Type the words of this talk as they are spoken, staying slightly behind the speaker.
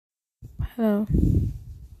Hello,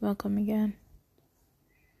 welcome again.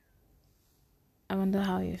 I wonder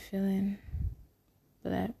how you're feeling,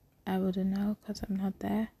 but I wouldn't know because I'm not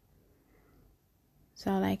there.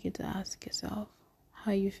 So I'd like you to ask yourself,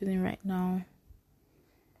 how are you feeling right now?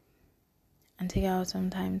 And take out some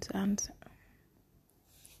time to answer.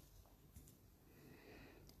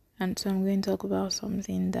 And so I'm going to talk about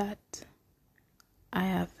something that I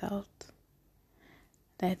have felt,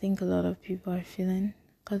 that I think a lot of people are feeling,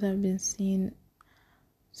 because I've been seeing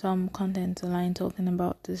some content online talking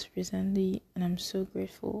about this recently, and I'm so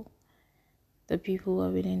grateful that people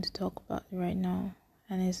are willing to talk about it right now.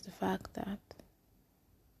 And it's the fact that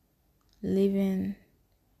living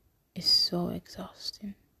is so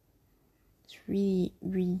exhausting. It's really,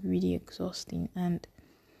 really, really exhausting, and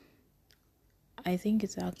I think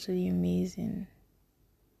it's actually amazing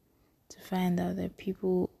to find out that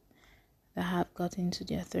people that have got into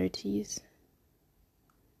their 30s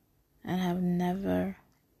and have never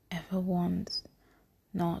ever once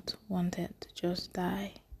not wanted to just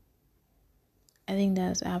die. I think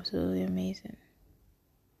that's absolutely amazing.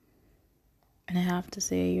 And I have to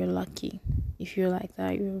say, you're lucky. If you're like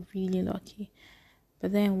that, you're really lucky.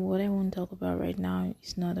 But then what I want to talk about right now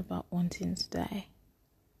is not about wanting to die.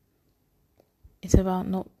 It's about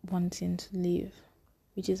not wanting to live,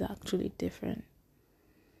 which is actually different.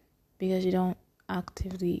 Because you don't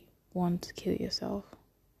actively want to kill yourself.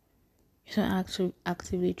 You don't actually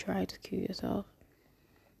actively try to kill yourself.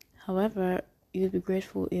 However, you'd be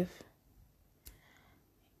grateful if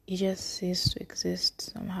you just cease to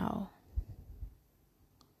exist somehow.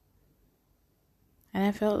 And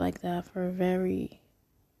I felt like that for a very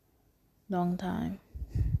long time.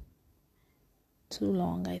 Too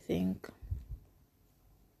long, I think.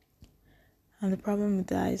 And the problem with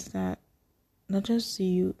that is that not just do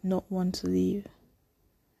you not want to leave,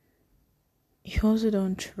 you also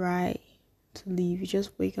don't try to leave. You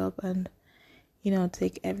just wake up and,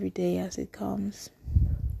 take every day as it comes.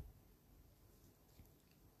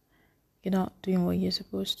 You're not doing what you're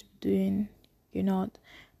supposed to be doing. You're not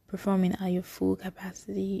performing at your full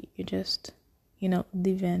capacity. You're just,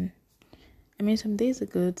 living. I mean, some days are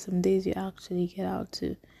good. Some days you actually get out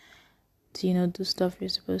to do stuff you're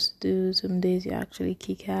supposed to do. Some days you actually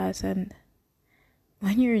kick ass. And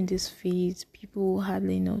when you're in this phase, people will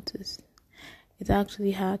hardly notice. It's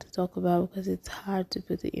actually hard to talk about because it's hard to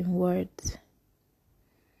put it in words.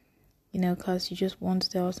 Because you just want to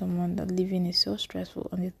tell someone that living is so stressful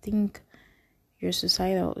and they think you're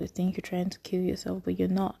suicidal. They think you're trying to kill yourself, but you're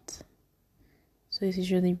not. So it's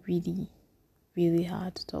usually really, really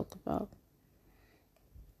hard to talk about.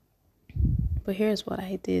 But here's what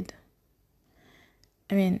I did.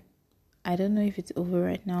 I mean, I don't know if it's over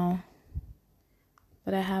right now,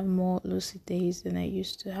 but I have more lucid days than I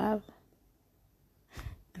used to have.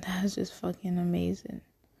 And that's just fucking amazing.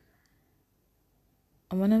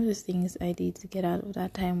 And one of the things I did to get out of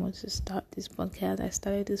that time was to start this podcast. I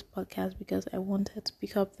started this podcast because I wanted to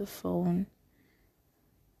pick up the phone,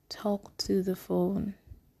 talk to the phone,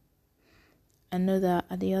 and know that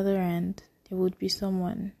at the other end, there would be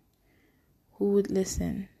someone who would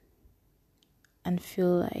listen and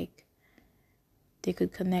feel like they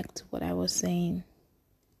could connect to what I was saying.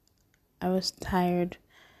 I was tired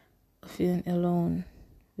of feeling alone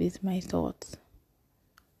with my thoughts.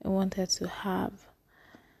 I wanted to have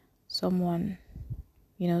someone,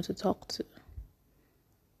 to talk to.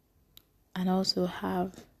 And also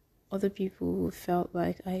have other people who felt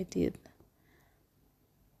like I did.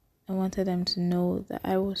 I wanted them to know that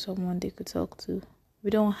I was someone they could talk to. We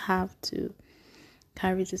don't have to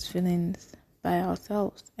carry these feelings by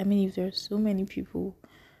ourselves. I mean, if there's so many people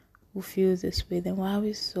who feel this way, then why are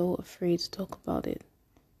we so afraid to talk about it?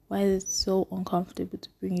 Why is it so uncomfortable to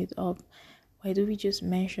bring it up? Why do we just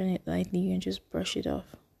mention it lightly and just brush it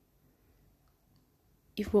off?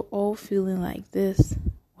 If we're all feeling like this,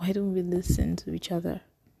 why don't we listen to each other?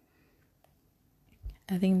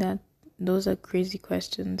 I think that those are crazy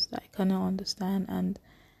questions that I cannot understand. And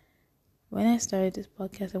when I started this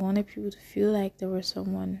podcast, I wanted people to feel like there was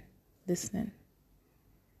someone listening.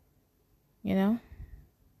 And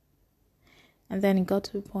then it got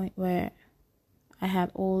to a point where I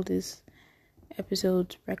had all these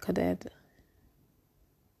episodes recorded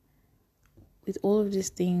with all of these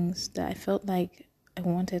things that I felt like I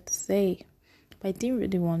wanted to say, but I didn't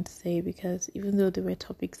really want to say, because even though there were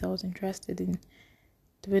topics I was interested in,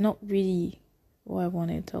 they were not really what I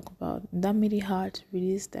wanted to talk about. And that made it hard to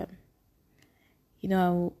release them.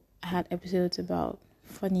 I had episodes about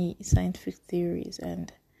funny scientific theories,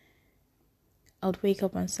 and I would wake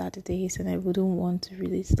up on Saturdays and I wouldn't want to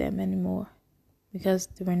release them anymore because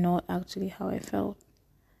they were not actually how I felt.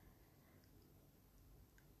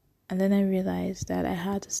 And then I realized that I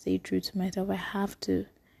had to stay true to myself. I have to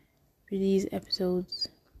release episodes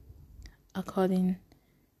according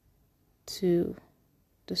to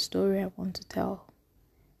the story I want to tell,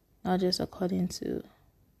 not just according to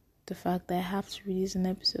the fact that I have to release an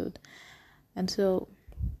episode. And so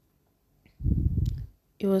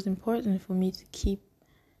it was important for me to keep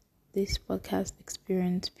this podcast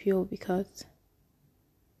experience pure, because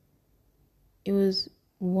it was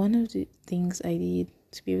one of the things I did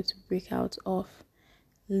to be able to break out of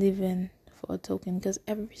living for a token. Because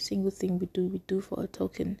every single thing we do for a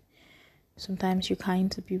token. Sometimes you're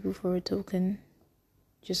kind to people for a token,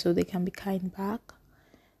 just so they can be kind back,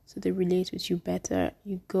 so they relate with you better.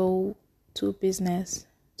 You go to a business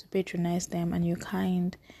to patronize them and you're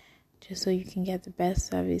kind just so you can get the best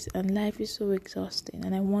service. And life is so exhausting,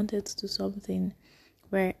 and I wanted to do something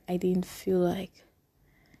where I didn't feel like,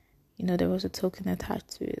 there was a token attached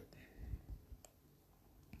to it.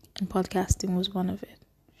 And podcasting was one of it.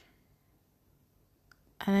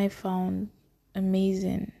 And I found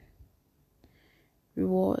amazing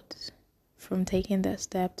rewards from taking that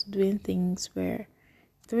step to doing things where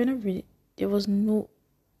there was no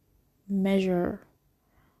measure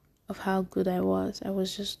of how good I was. I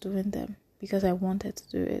was just doing them because I wanted to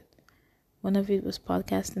do it. One of it was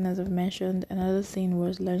podcasting, as I've mentioned. Another thing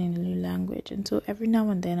was learning a new language. And so every now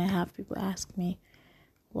and then I have people ask me,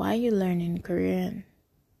 why are you learning Korean?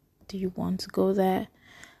 Do you want to go there?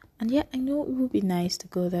 And yeah, I know it would be nice to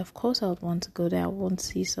go there. Of course I would want to go there. I want to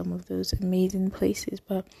see some of those amazing places.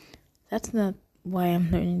 But that's not why I'm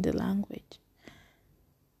learning the language.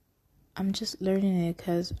 I'm just learning it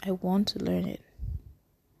because I want to learn it.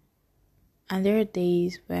 And there are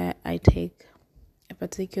days where I take a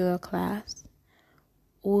particular class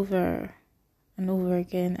over and over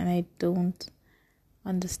again and I don't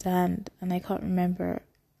understand and I can't remember.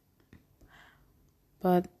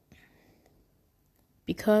 But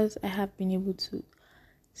because I have been able to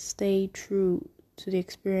stay true to the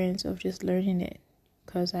experience of just learning it,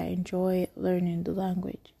 because I enjoy learning the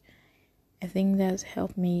language, I think that's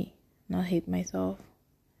helped me not hate myself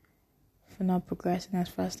for not progressing as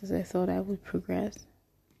fast as I thought I would progress.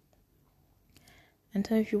 And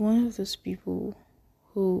so if you're one of those people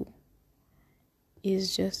who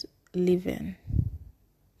is just living,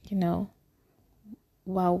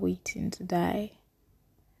 while waiting to die,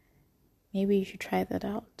 maybe you should try that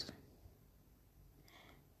out.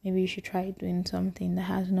 Maybe you should try doing something that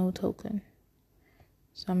has no token.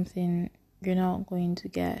 Something you're not going to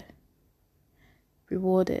get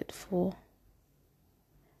rewarded for.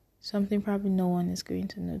 Something probably no one is going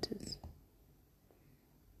to notice.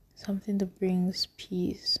 Something that brings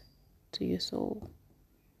peace to your soul.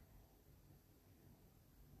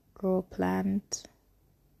 Grow a plant.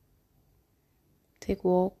 Take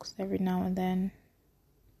walks every now and then.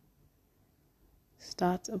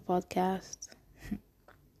 Start a podcast.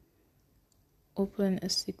 Open a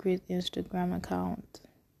secret Instagram account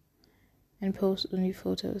and post only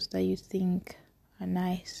photos that you think are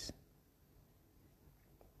nice.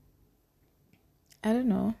 I don't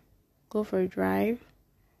know. Go for a drive.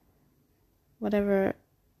 Whatever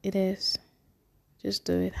it is, just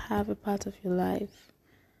do it. Have a part of your life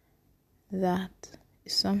that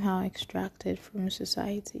is somehow extracted from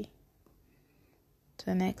society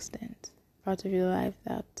to an extent. Part of your life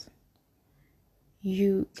that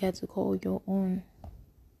you get to call your own.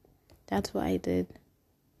 That's what I did.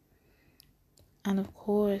 And of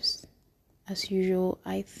course, as usual,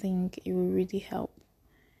 I think it will really help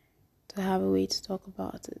to have a way to talk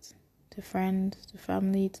about it. To friends, to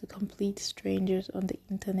family, to complete strangers on the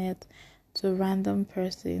internet, to a random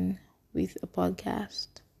person with a podcast.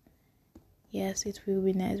 Yes, it will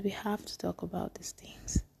be nice. We have to talk about these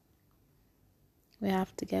things. We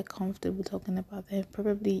have to get comfortable talking about them.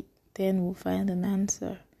 Probably then we'll find an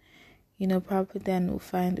answer. Probably then we'll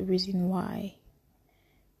find a reason why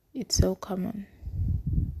it's so common.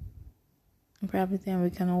 And probably then we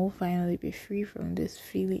can all finally be free from this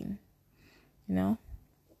feeling,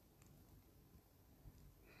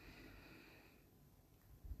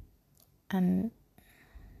 And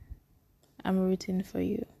I'm rooting for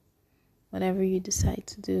you. Whatever you decide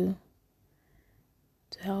to do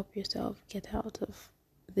to help yourself get out of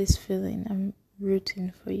this feeling, I'm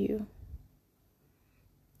rooting for you.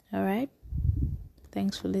 Alright?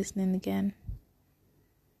 Thanks for listening again.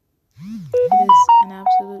 It is an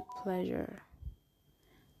absolute pleasure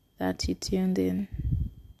that you tuned in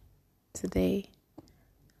today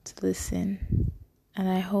to listen. And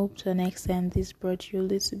I hope to an extent this brought you a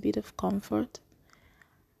little bit of comfort.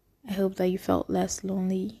 I hope that you felt less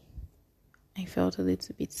lonely. I felt a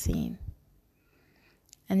little bit seen.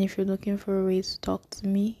 And if you're looking for a way to talk to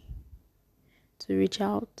me, to reach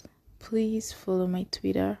out, please follow my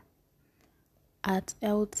Twitter at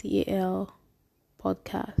LTAL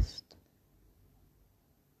podcast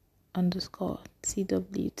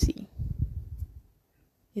 _TWT.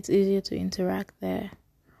 It's easier to interact there,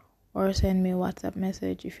 or send me a WhatsApp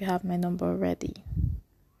message if you have my number already.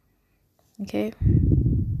 Okay?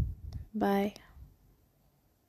 Bye.